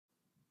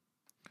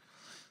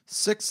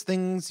6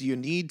 things you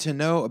need to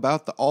know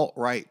about the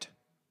alt-right.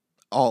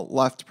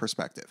 Alt-left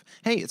perspective.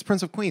 Hey, it's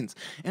Prince of Queens,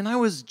 and I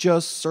was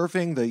just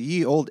surfing the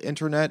ye old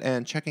internet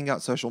and checking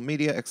out social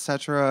media,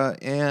 etc.,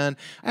 and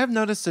I have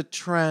noticed a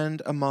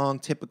trend among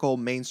typical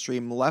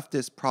mainstream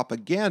leftist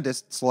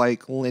propagandists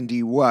like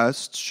Lindy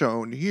West,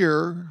 shown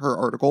here, her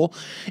article,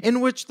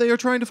 in which they are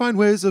trying to find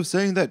ways of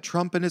saying that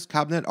Trump and his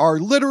cabinet are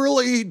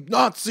literally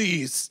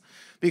Nazis.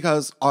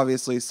 Because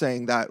obviously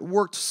saying that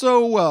worked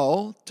so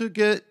well to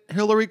get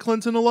Hillary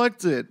Clinton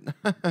elected.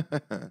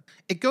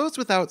 It goes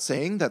without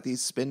saying that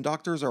these spin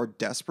doctors are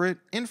desperate,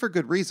 and for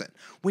good reason.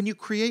 When you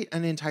create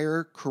an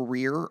entire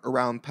career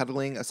around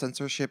peddling a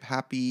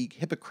censorship-happy,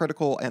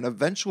 hypocritical, and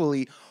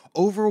eventually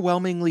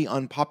overwhelmingly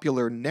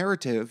unpopular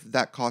narrative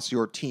that costs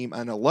your team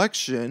an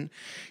election,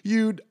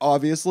 you'd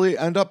obviously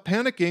end up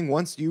panicking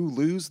once you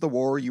lose the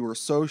war you were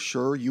so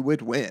sure you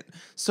would win.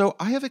 So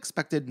I have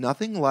expected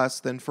nothing less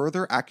than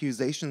further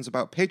accusations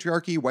about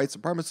patriarchy, white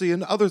supremacy,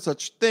 and other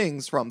such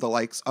things from the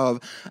likes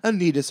of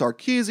Anita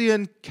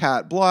Sarkeesian,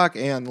 Kat Block,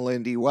 and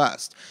Lindy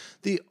West.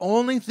 The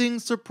only thing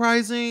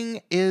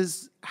surprising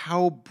is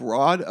how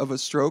broad of a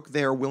stroke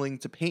they are willing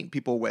to paint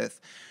people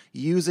with,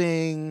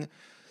 using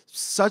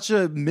such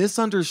a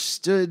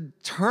misunderstood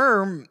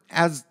term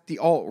as the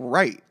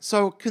alt-right.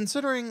 So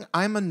considering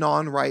I'm a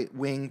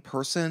non-right-wing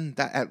person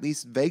that at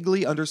least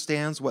vaguely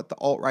understands what the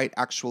alt-right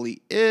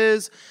actually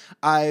is,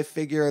 I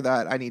figure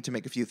that I need to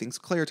make a few things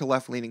clear to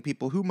left-leaning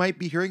people who might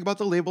be hearing about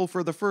the label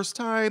for the first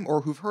time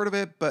or who've heard of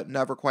it but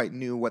never quite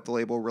knew what the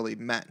label really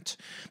meant.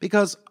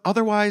 Because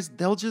otherwise,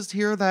 they'll just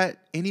hear that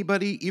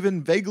anybody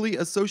even vaguely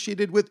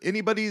associated with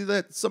anybody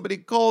that somebody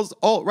calls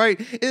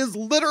alt-right is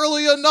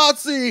literally a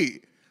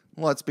Nazi!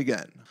 Let's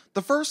begin.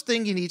 The first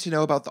thing you need to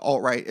know about the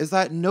alt-right is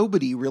that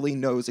nobody really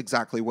knows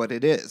exactly what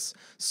it is.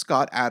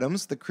 Scott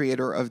Adams, the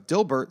creator of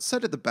Dilbert,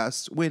 said it the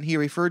best when he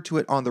referred to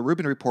it on the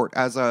Rubin Report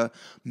as a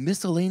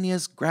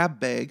miscellaneous grab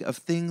bag of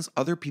things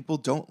other people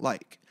don't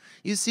like.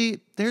 You see,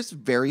 there's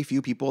very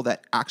few people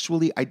that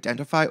actually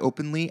identify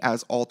openly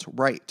as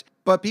alt-right.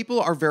 But people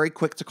are very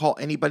quick to call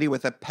anybody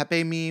with a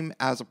Pepe meme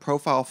as a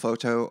profile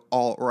photo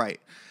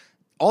alt-right.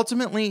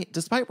 Ultimately,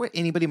 despite what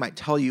anybody might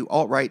tell you,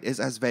 alt-right is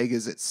as vague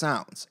as it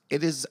sounds.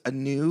 It is a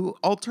new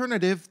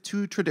alternative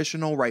to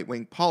traditional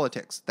right-wing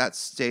politics that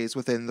stays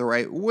within the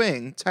right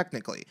wing,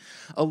 technically.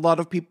 A lot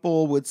of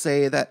people would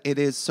say that it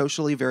is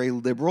socially very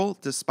liberal,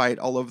 despite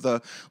all of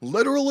the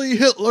literally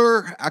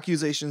Hitler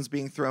accusations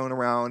being thrown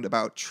around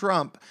about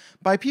Trump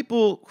by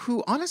people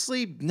who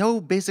honestly know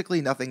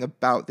basically nothing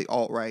about the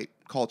alt-right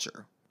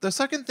culture. The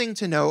second thing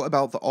to know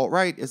about the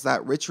alt-right is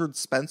that Richard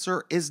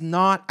Spencer is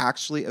not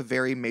actually a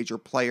very major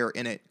player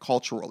in it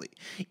culturally,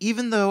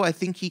 even though I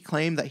think he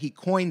claimed that he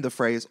coined the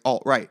phrase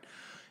alt-right.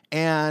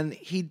 And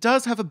he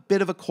does have a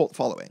bit of a cult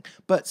following.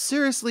 But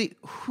seriously,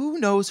 who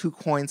knows who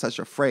coined such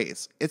a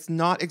phrase? It's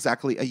not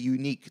exactly a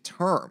unique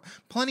term.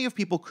 Plenty of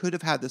people could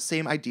have had the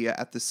same idea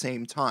at the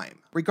same time.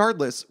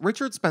 Regardless,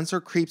 Richard Spencer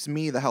creeps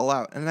me the hell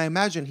out, and I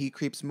imagine he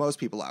creeps most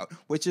people out,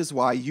 which is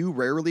why you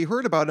rarely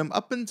heard about him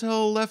up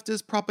until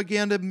leftist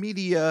propaganda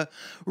media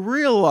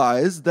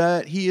realized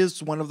that he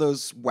is one of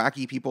those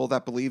wacky people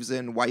that believes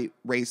in white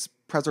race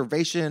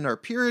preservation or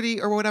purity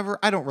or whatever.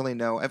 I don't really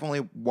know. I've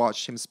only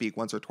watched him speak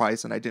once or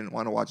twice and I didn't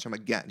want to watch him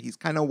again. He's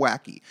kind of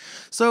wacky.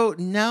 So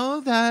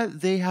now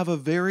that they have a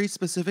very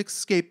specific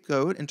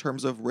scapegoat in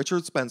terms of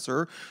Richard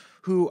Spencer,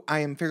 who I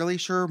am fairly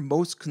sure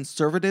most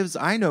conservatives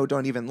I know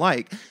don't even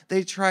like,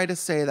 they try to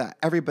say that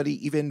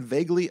everybody even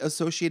vaguely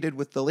associated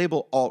with the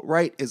label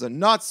alt-right is a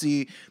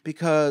Nazi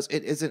because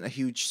it isn't a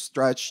huge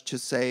stretch to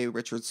say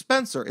Richard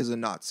Spencer is a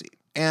Nazi.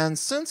 And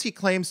since he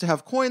claims to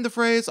have coined the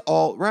phrase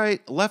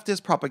alt-right,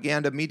 leftist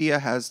propaganda media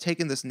has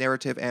taken this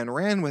narrative and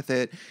ran with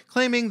it,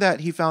 claiming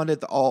that he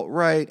founded the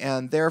alt-right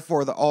and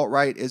therefore the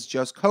alt-right is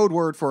just code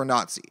word for a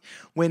Nazi.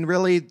 When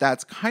really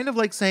that's kind of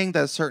like saying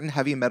that a certain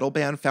heavy metal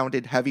band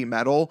founded heavy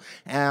metal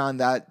and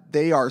that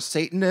they are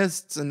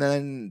Satanists and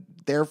then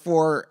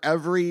therefore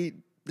every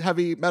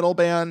heavy metal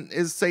band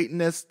is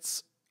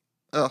Satanists.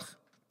 Ugh.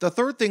 The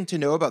third thing to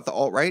know about the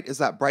alt-right is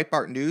that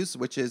Breitbart News,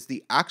 which is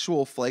the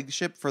actual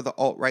flagship for the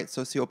alt-right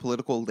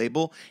socio-political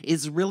label,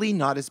 is really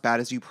not as bad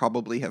as you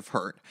probably have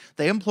heard.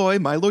 They employ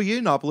Milo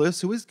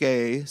Yiannopoulos, who is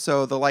gay,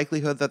 so the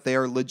likelihood that they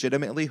are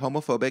legitimately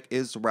homophobic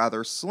is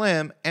rather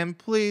slim, and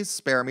please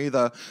spare me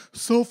the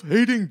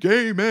self-hating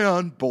gay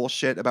man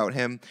bullshit about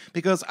him,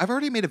 because I've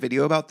already made a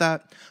video about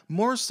that.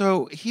 More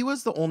so, he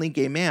was the only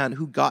gay man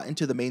who got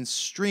into the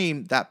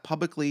mainstream that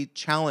publicly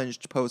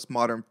challenged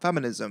postmodern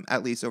feminism,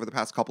 at least over the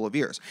past couple of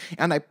years.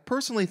 And I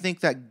personally think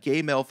that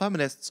gay male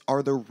feminists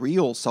are the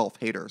real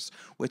self-haters,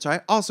 which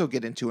I also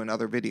get into in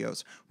other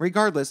videos.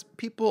 Regardless,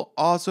 people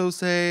also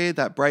say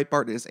that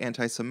Breitbart is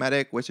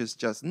anti-Semitic, which is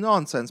just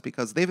nonsense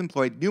because they've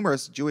employed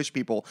numerous Jewish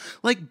people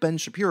like Ben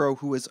Shapiro,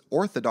 who is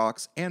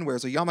Orthodox and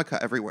wears a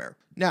yarmulke everywhere.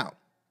 Now,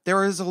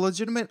 there is a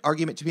legitimate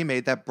argument to be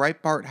made that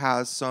Breitbart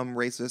has some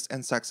racist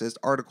and sexist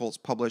articles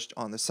published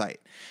on the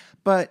site.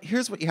 But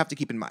here's what you have to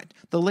keep in mind.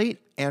 The late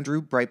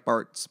Andrew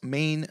Breitbart's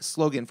main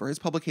slogan for his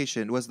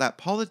publication was that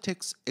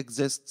politics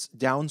exists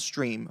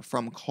downstream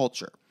from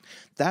culture.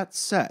 That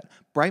said,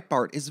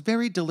 Breitbart is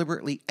very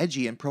deliberately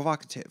edgy and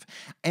provocative,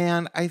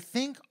 and I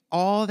think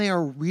all they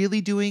are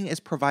really doing is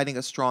providing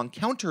a strong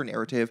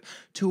counter-narrative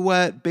to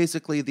what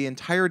basically the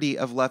entirety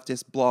of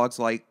leftist blogs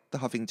like the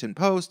Huffington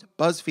Post,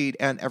 BuzzFeed,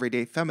 and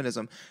Everyday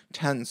Feminism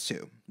tends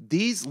to.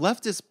 These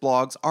leftist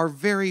blogs are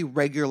very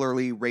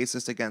regularly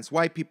racist against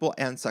white people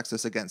and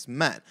sexist against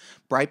men.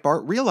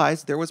 Breitbart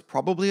realized there was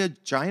probably a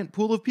giant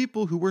pool of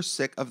people who were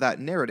sick of that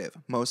narrative,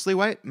 mostly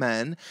white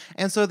men,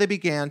 and so they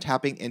began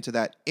tapping into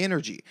that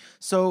energy.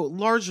 So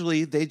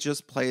largely, they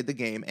just played the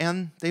game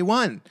and they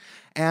won.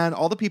 And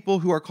all the people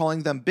who are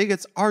calling them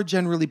bigots are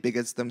generally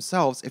bigots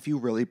themselves if you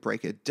really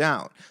break it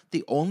down.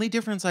 The only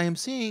difference I am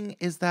seeing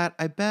is that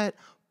I bet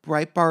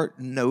Breitbart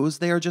knows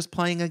they are just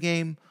playing a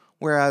game,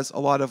 whereas a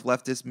lot of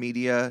leftist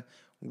media,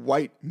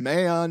 white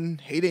man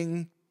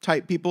hating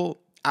type people,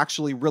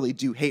 actually really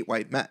do hate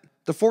white men.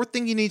 The fourth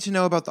thing you need to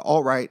know about the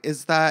alt-right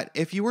is that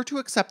if you were to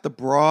accept the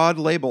broad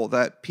label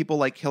that people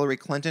like Hillary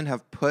Clinton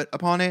have put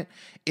upon it,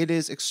 it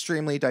is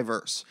extremely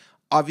diverse.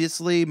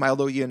 Obviously,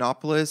 Milo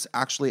Yiannopoulos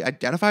actually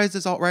identifies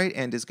as alt-right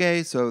and is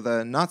gay, so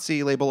the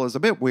Nazi label is a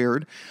bit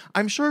weird.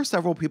 I'm sure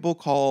several people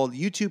called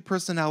YouTube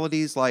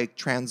personalities like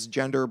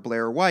transgender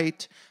Blair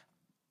White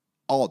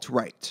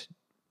alt-right,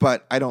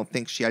 but I don't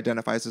think she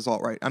identifies as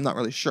alt-right. I'm not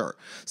really sure.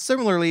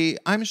 Similarly,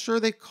 I'm sure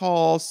they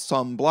call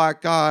some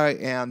black guy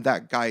and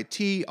that guy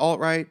T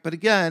alt-right, but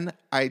again,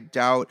 I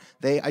doubt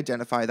they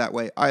identify that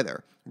way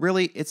either.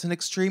 Really, it's an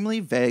extremely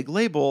vague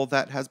label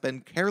that has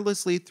been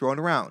carelessly thrown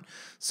around.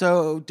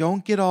 So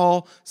don't get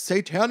all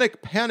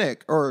satanic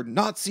panic or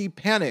Nazi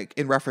panic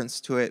in reference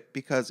to it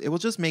because it will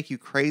just make you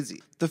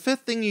crazy. The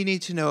fifth thing you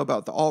need to know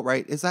about the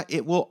alt-right is that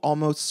it will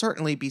almost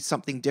certainly be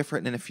something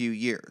different in a few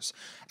years,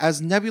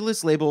 as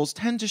nebulous labels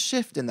tend to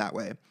shift in that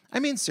way. I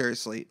mean,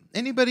 seriously,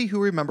 anybody who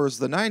remembers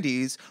the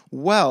 90s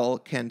well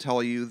can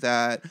tell you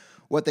that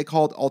what they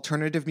called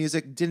alternative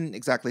music didn't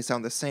exactly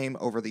sound the same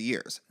over the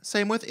years.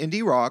 Same with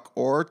indie rock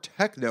or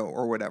techno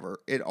or whatever.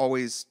 It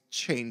always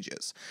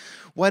changes.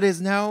 What is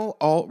now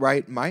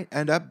alt-right might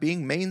end up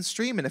being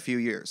mainstream in a few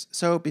years.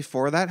 So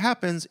before that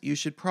happens, you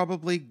should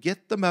probably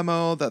get the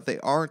memo that they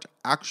aren't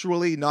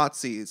actually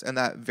Nazis and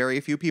that very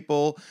few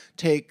people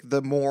take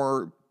the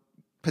more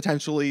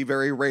potentially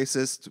very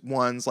racist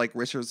ones like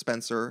Richard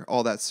Spencer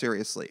all that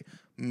seriously.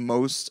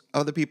 Most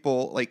of the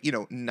people,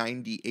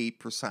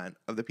 98%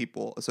 of the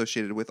people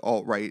associated with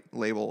alt-right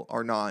label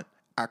are not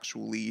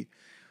actually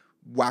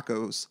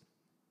wackos,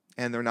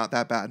 and they're not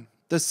that bad.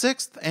 The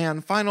sixth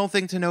and final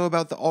thing to know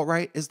about the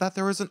alt-right is that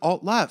there is an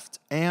alt-left,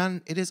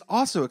 and it is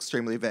also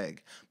extremely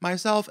vague.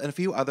 Myself and a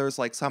few others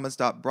like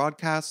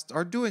Broadcast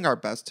are doing our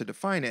best to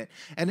define it,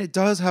 and it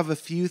does have a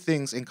few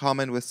things in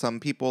common with some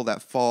people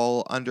that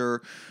fall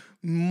under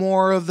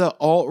more of the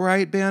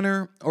alt-right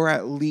banner, or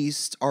at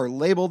least are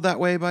labeled that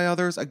way by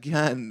others.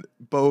 Again,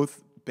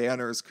 both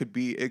banners could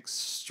be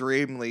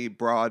extremely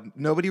broad.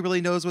 Nobody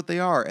really knows what they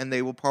are, and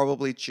they will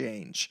probably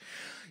change.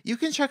 You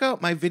can check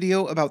out my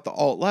video about the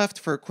alt-left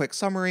for a quick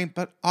summary,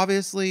 but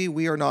obviously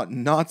we are not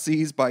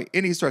Nazis by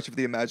any stretch of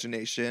the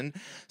imagination.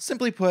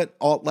 Simply put,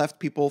 alt-left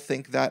people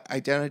think that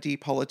identity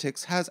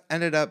politics has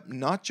ended up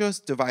not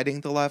just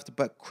dividing the left,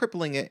 but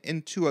crippling it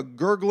into a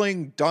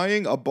gurgling,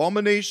 dying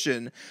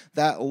abomination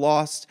that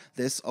lost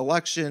this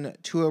election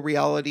to a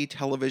reality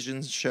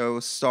television show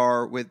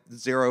star with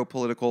zero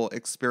political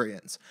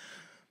experience.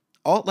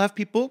 Alt-left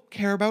people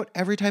care about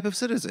every type of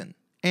citizen,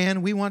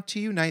 and we want to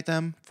unite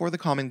them for the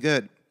common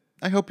good.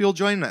 I hope you'll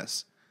join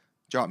us.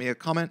 Drop me a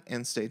comment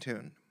and stay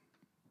tuned.